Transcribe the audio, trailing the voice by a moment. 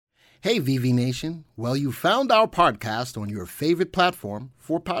Hey, VV Nation. Well, you found our podcast on your favorite platform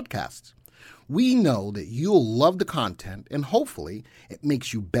for podcasts. We know that you'll love the content and hopefully it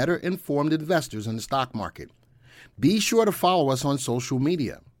makes you better informed investors in the stock market. Be sure to follow us on social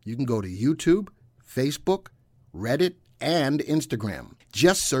media. You can go to YouTube, Facebook, Reddit, and Instagram.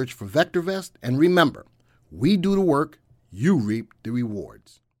 Just search for VectorVest and remember, we do the work, you reap the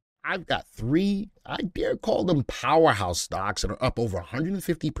rewards. I've got three, I dare call them powerhouse stocks that are up over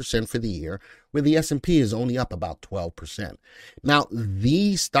 150% for the year, where the S&P is only up about 12%. Now,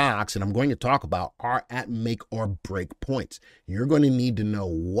 these stocks that I'm going to talk about are at make or break points. You're going to need to know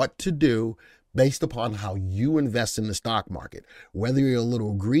what to do based upon how you invest in the stock market, whether you're a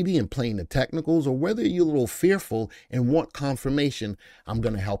little greedy and playing the technicals or whether you're a little fearful and want confirmation. I'm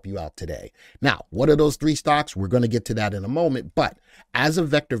going to help you out today. Now, what are those three stocks? We're going to get to that in a moment, but as a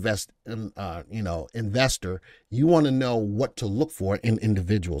VectorVest investor, you want to know what to look for in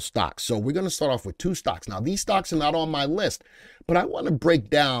individual stocks. So we're going to start off with two stocks. Now, these stocks are not on my list, but I want to break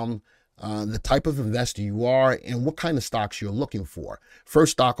down the type of investor you are and what kind of stocks you're looking for.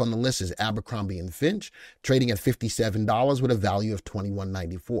 First stock on the list is Abercrombie & Fitch, trading at $57 with a value of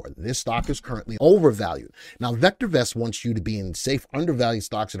 $21.94. This stock is currently overvalued. Now, VectorVest wants you to be in safe, undervalued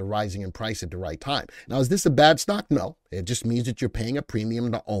stocks that are rising in price at the right time. Now, is this a bad stock? No. It just means that you're paying a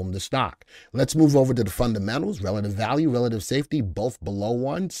premium to own the stock. Let's move over to the fundamentals. Relative value, relative safety, both below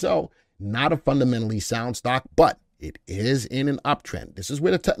one. So, not a fundamentally sound stock, but it is in an uptrend. This is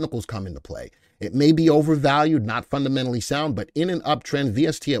where the technicals come into play. It may be overvalued, not fundamentally sound, but in an uptrend,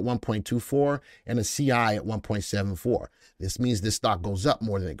 VST at 1.24 and a CI at 1.74. This means this stock goes up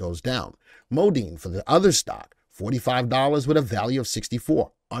more than it goes down. Modine for the other stock, $45 with a value of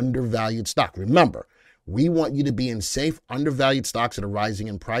 64, undervalued stock. Remember, we want you to be in safe, undervalued stocks that are rising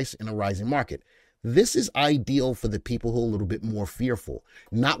in price in a rising market. This is ideal for the people who are a little bit more fearful,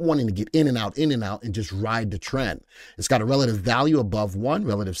 not wanting to get in and out, and just ride the trend. It's got a relative value above one,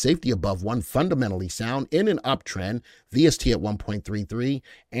 relative safety above one, fundamentally sound, in an uptrend, VST at 1.33,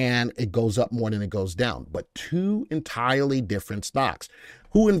 and it goes up more than it goes down. But two entirely different stocks.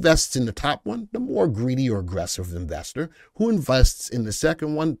 Who invests in the top one? The more greedy or aggressive investor. Who invests in the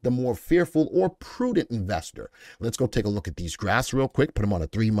second one? The more fearful or prudent investor. Let's go take a look at these graphs real quick, put them on a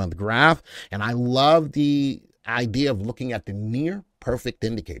 3-month graph. And I love the idea of looking at the near perfect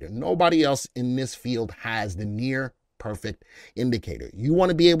indicator. Nobody else in this field has the near perfect indicator. You want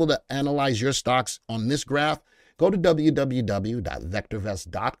to be able to analyze your stocks on this graph? Go to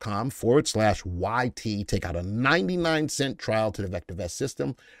www.vectorvest.com/YT. Take out a 99-cent trial to the VectorVest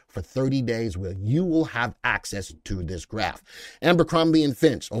system for 30 days where you will have access to this graph. Abercrombie &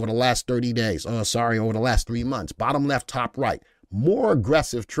 Fitch over the last 30 days. Over the last 3 months. Bottom left, top right. More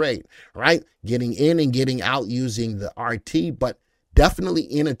aggressive trade, right? Getting in and getting out using the RT, but definitely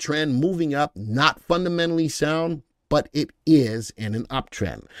in a trend, moving up, not fundamentally sound, but it is in an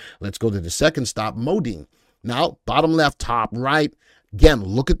uptrend. Let's go to the second stop, Modine. Now, bottom left, top right. Again,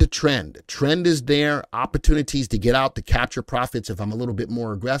 look at the trend. The trend is there. Opportunities to get out to capture profits if I'm a little bit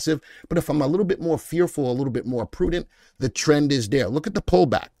more aggressive. But if I'm a little bit more fearful, a little bit more prudent, the trend is there. Look at the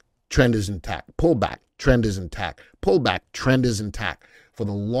pullback. Trend is intact. Pullback. Trend is intact. Pullback. Trend is intact. For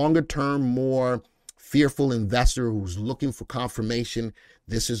the longer term, more fearful investor who's looking for confirmation,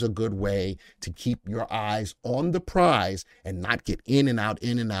 this is a good way to keep your eyes on the prize and not get in and out,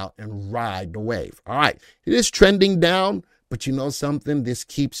 and ride the wave. All right, it is trending down, but you know something? This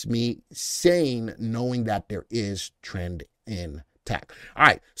keeps me sane knowing that there is trend intact. All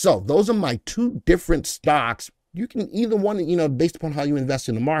right, so those are my two different stocks. You can either one, based upon how you invest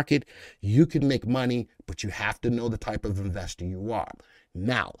in the market, you can make money, but you have to know the type of investor you are.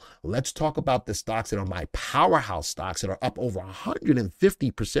 Now, let's talk about the stocks that are my powerhouse stocks that are up over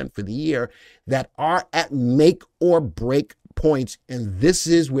 150% for the year that are at make or break points. And this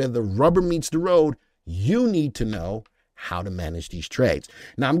is where the rubber meets the road. You need to know how to manage these trades.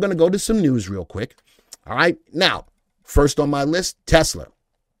 Now, I'm going to go to some news real quick. All right. Now, first on my list, Tesla.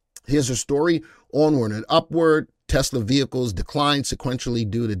 Here's a story: onward and upward. Tesla vehicles declined sequentially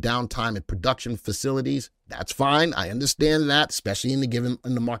due to downtime at production facilities. That's fine. I understand that, especially in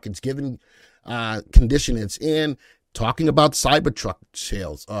the market's given condition it's in. Talking about Cybertruck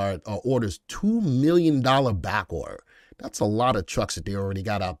sales or orders, $2 million back order. That's a lot of trucks that they already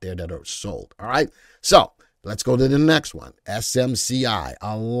got out there that are sold. All right. So Let's go to the next one, SMCI.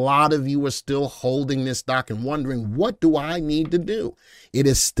 A lot of you are still holding this stock and wondering, what do I need to do? It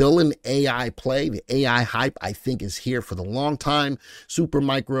is still an AI play. The AI hype, I think, is here for the long time.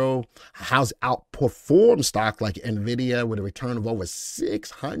 Supermicro has outperformed stock like NVIDIA with a return of over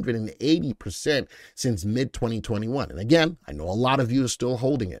 680% since mid-2021. And again, I know a lot of you are still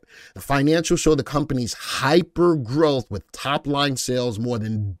holding it. The financials show the company's hyper growth with top-line sales more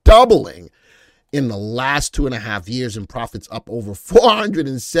than doubling in the last 2.5 years and profits up over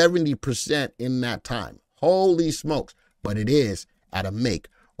 470% in that time. Holy smokes. But it is at a make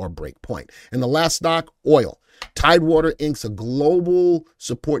or break point. And the last stock, oil. Tidewater inks a global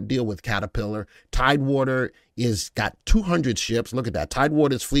support deal with Caterpillar. Tidewater is got 200 ships. Look at that.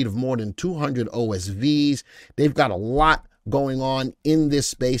 Tidewater's fleet of more than 200 OSVs. They've got a lot going on in this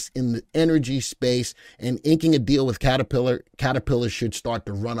space, in the energy space, and inking a deal with Caterpillar. Caterpillar should start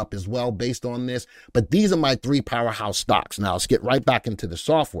to run up as well based on this. But these are my 3 powerhouse stocks. Now let's get right back into the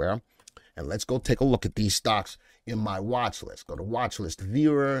software and let's go take a look at these stocks in my watch list. Go to watch list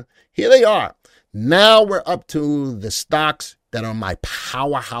viewer. Here they are. Now we're up to the stocks that are my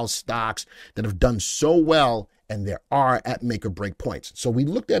powerhouse stocks that have done so well, and there are at make or break points. So we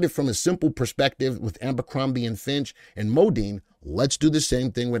looked at it from a simple perspective with Abercrombie and Finch and Modine. Let's do the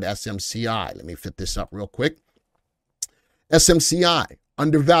same thing with SMCI. Let me fit this up real quick. SMCI,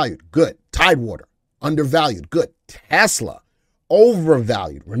 undervalued, good. Tidewater, undervalued, good. Tesla,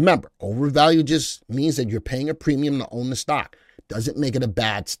 overvalued. Remember, overvalued just means that you're paying a premium to own the stock. Doesn't make it a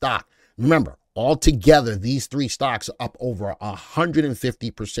bad stock. Remember, altogether, these 3 stocks are up over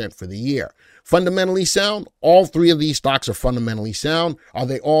 150% for the year. Fundamentally sound, all 3 of these stocks are fundamentally sound. Are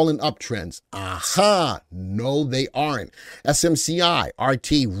they all in uptrends? Aha, no, they aren't. SMCI,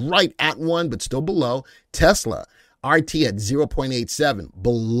 RT right at 1, but still below. Tesla, RT at 0.87,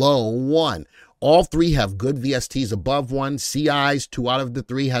 below 1. All 3 have good VSTs above 1. CIs, 2 out of the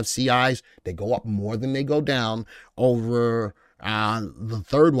 3 have CIs. They go up more than they go down over the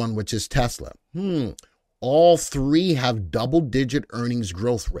third one, which is Tesla. All 3 have double-digit earnings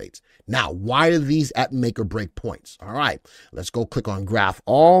growth rates. Now, why are these at make or break points? All right, let's go click on graph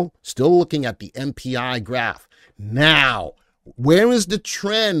all. Still looking at the MPI graph. Now, where is the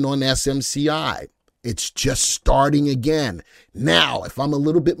trend on SMCI? It's just starting again. Now, if I'm a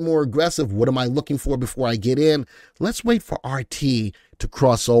little bit more aggressive, what am I looking for before I get in? Let's wait for RT to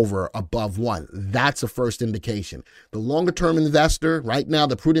cross over above 1. That's a first indication. The longer term investor, right now,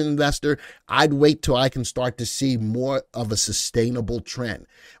 the prudent investor, I'd wait till I can start to see more of a sustainable trend.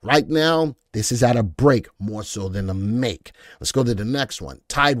 Right now, this is at a break more so than a make. Let's go to the next one.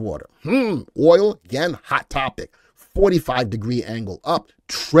 Tidewater. Oil, again, hot topic. 45-degree angle up.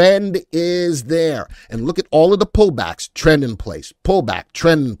 Trend is there. And look at all of the pullbacks. Trend in place. Pullback.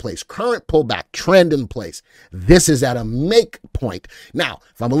 Trend in place. Current pullback. Trend in place. This is at a make point. Now,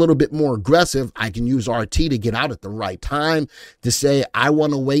 if I'm a little bit more aggressive, I can use RT to get out at the right time to say I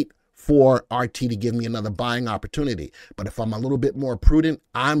want to wait for RT to give me another buying opportunity. But if I'm a little bit more prudent,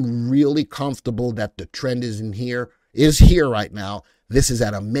 I'm really comfortable that the trend is here right now. This is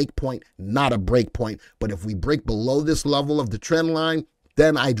at a make point, not a break point. But if we break below this level of the trend line,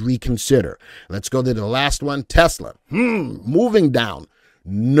 then I'd reconsider. Let's go to the last one, Tesla. Moving down.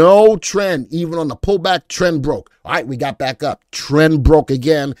 No trend, even on the pullback, trend broke. All right, we got back up. Trend broke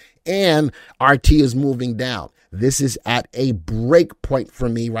again, and RT is moving down. This is at a break point for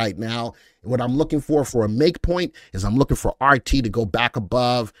me right now. What I'm looking for a make point is I'm looking for RT to go back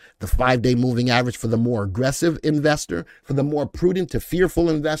above the 5-day moving average for the more aggressive investor. For the more prudent to fearful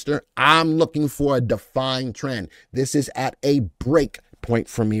investor, I'm looking for a defined trend. This is at a break point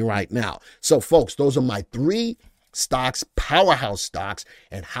for me right now. So folks, those are my 3 stocks, powerhouse stocks,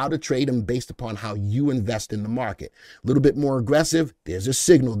 and how to trade them based upon how you invest in the market. A little bit more aggressive, there's a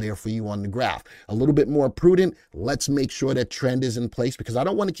signal there for you on the graph. A little bit more prudent, let's make sure that trend is in place because I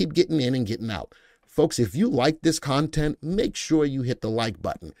don't want to keep getting in and getting out. Folks, if you like this content, make sure you hit the like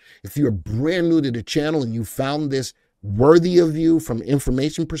button. If you're brand new to the channel and you found this worthy of you from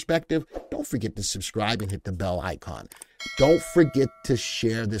information perspective, don't forget to subscribe and hit the bell icon. Don't forget to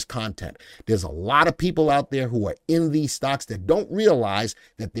share this content. There's a lot of people out there who are in these stocks that don't realize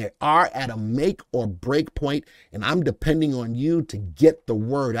that they are at a make or break point, and I'm depending on you to get the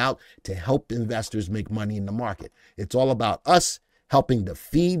word out to help investors make money in the market. It's all about us helping to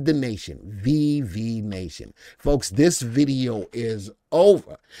feed the nation, VV Nation. Folks, this video is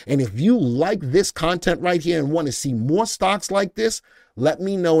over. And if you like this content right here and want to see more stocks like this, let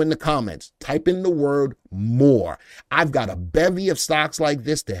me know in the comments. Type in the word more. I've got a bevy of stocks like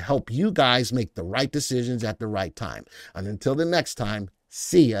this to help you guys make the right decisions at the right time. And until the next time,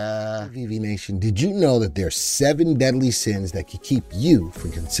 See ya. VV Nation, did you know that there are 7 deadly sins that can keep you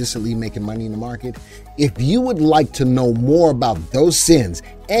from consistently making money in the market? If you would like to know more about those sins,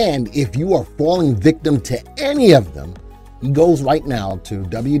 and if you are falling victim to any of them, he goes right now to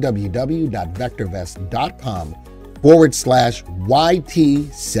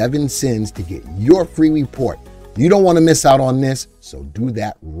www.vectorvest.com/YT7sins to get your free report. You don't want to miss out on this, so do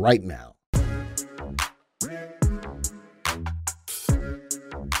that right now.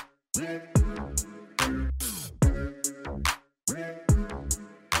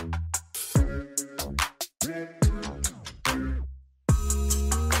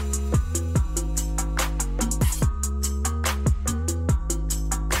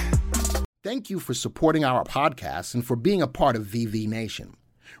 Thank you for supporting our podcast and for being a part of VV Nation.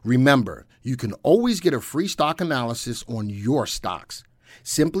 Remember, you can always get a free stock analysis on your stocks.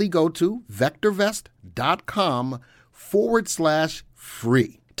 Simply go to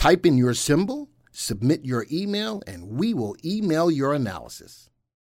VectorVest.com/free. Type in your symbol, submit your email, and we will email your analysis.